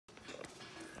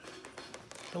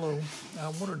Hello, I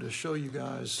wanted to show you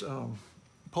guys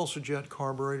pulsa-jet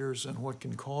carburetors and what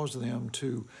can cause them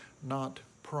to not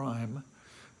prime.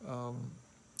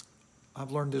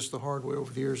 I've learned this the hard way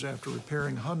over the years after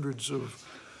repairing hundreds of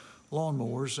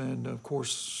lawnmowers, and of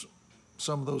course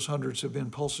some of those hundreds have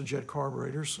been pulsa-jet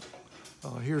carburetors.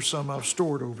 Here's some I've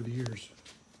stored over the years.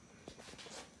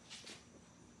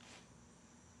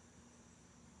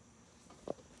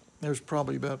 There's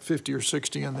probably about 50 or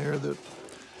 60 in there that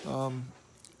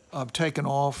I've taken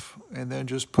off and then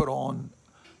just put on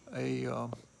a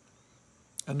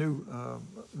new,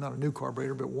 not a new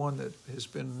carburetor, but one that has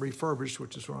been refurbished,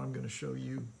 which is what I'm going to show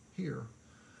you here.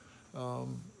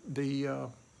 The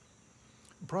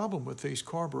problem with these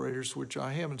carburetors, which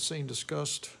I haven't seen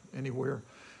discussed anywhere,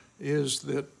 is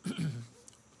that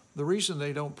the reason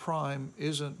they don't prime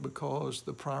isn't because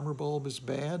the primer bulb is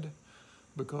bad,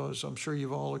 because I'm sure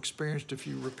you've all experienced if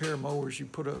you repair mowers, you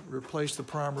replace the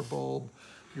primer bulb,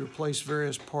 you replace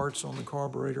various parts on the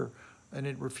carburetor, and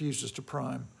it refuses to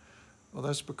prime. Well,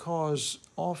 that's because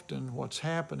often what's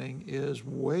happening is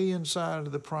way inside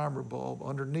of the primer bulb,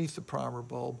 underneath the primer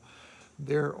bulb,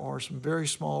 there are some very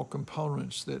small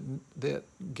components that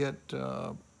get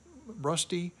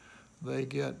rusty. They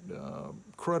get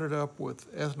crudded up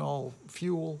with ethanol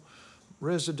fuel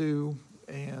residue,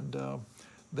 and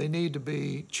they need to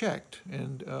be checked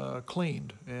and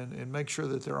cleaned and make sure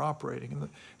that they're operating.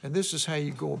 And this is how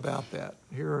you go about that.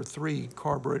 Here are 3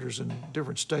 carburetors in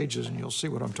different stages, and you'll see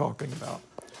what I'm talking about.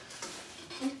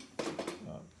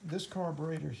 This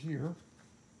carburetor here,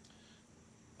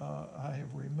 I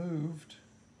have removed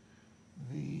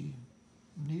the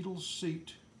needle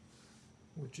seat,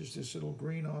 which is this little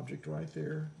green object right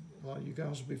there. A lot of you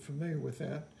guys will be familiar with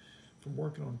that from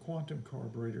working on quantum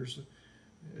carburetors.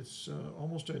 It's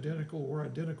almost identical or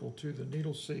identical to the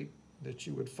needle seat that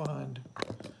you would find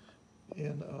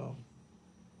in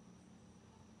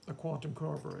a quantum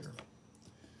carburetor.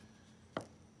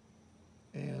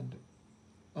 And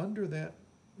under that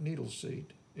needle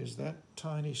seat is that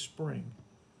tiny spring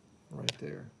right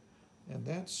there. And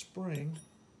that spring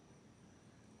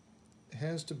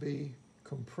has to be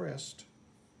compressed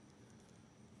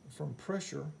from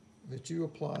pressure that you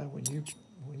apply when you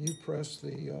press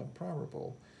the primer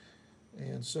bulb.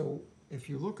 And so if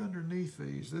you look underneath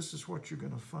these, this is what you're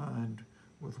going to find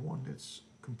with one that's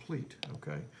complete,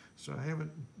 okay? So I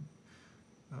haven't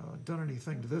done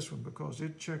anything to this one because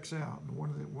it checks out. And one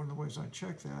of the ways I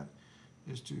check that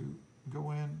is to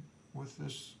go in with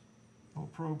this little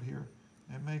probe here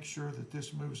and make sure that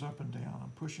this moves up and down.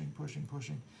 I'm pushing, pushing,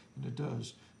 pushing, and it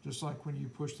does. Just like when you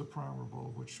push the primer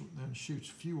bulb, which then shoots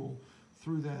fuel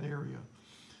through that area.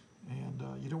 And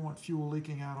you don't want fuel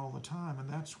leaking out all the time, and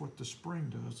that's what the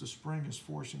spring does. The spring is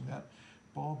forcing that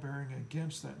ball bearing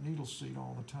against that needle seat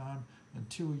all the time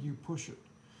until you push it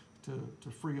to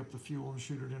free up the fuel and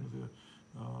shoot it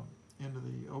into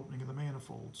the opening of the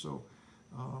manifold. So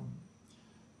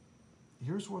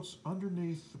here's what's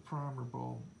underneath the primer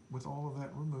bulb with all of that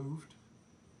removed.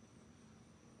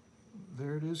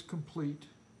 There it is, complete.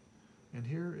 And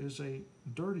here is a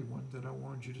dirty one that I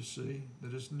wanted you to see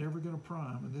that is never going to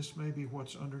prime. And this may be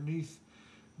what's underneath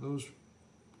those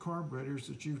carburetors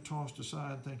that you've tossed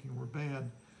aside thinking were bad.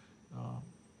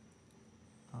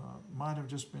 Might have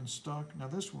just been stuck. Now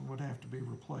this one would have to be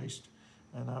replaced,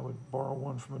 and I would borrow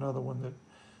one from another one that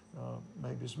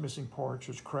maybe is missing parts,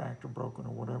 or is cracked or broken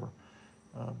or whatever.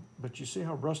 But you see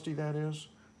how rusty that is?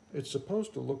 It's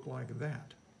supposed to look like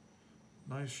that.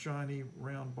 Nice shiny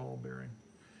round ball bearing.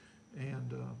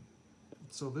 And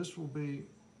so this will be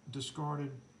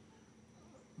discarded.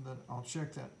 That I'll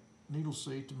check that needle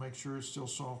seat to make sure it's still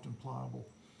soft and pliable.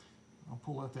 I'll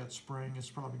pull out that spring. It's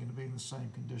probably going to be in the same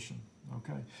condition.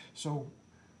 Okay, so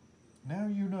now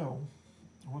you know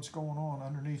what's going on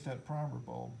underneath that primer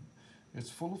bulb. It's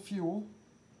full of fuel,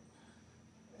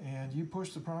 and you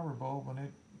push the primer bulb and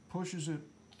it pushes it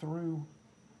through.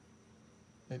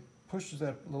 It pushes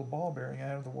that little ball bearing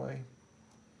out of the way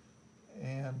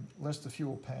and lets the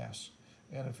fuel pass.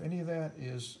 And if any of that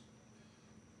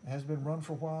has been run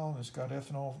for a while and it's got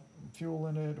ethanol fuel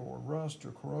in it, or rust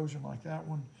or corrosion like that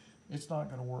one, it's not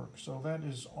going to work. So that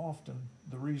is often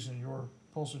the reason your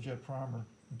pulsa-jet primer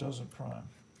doesn't prime.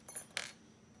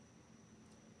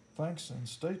 Thanks, and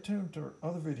stay tuned to our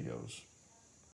other videos.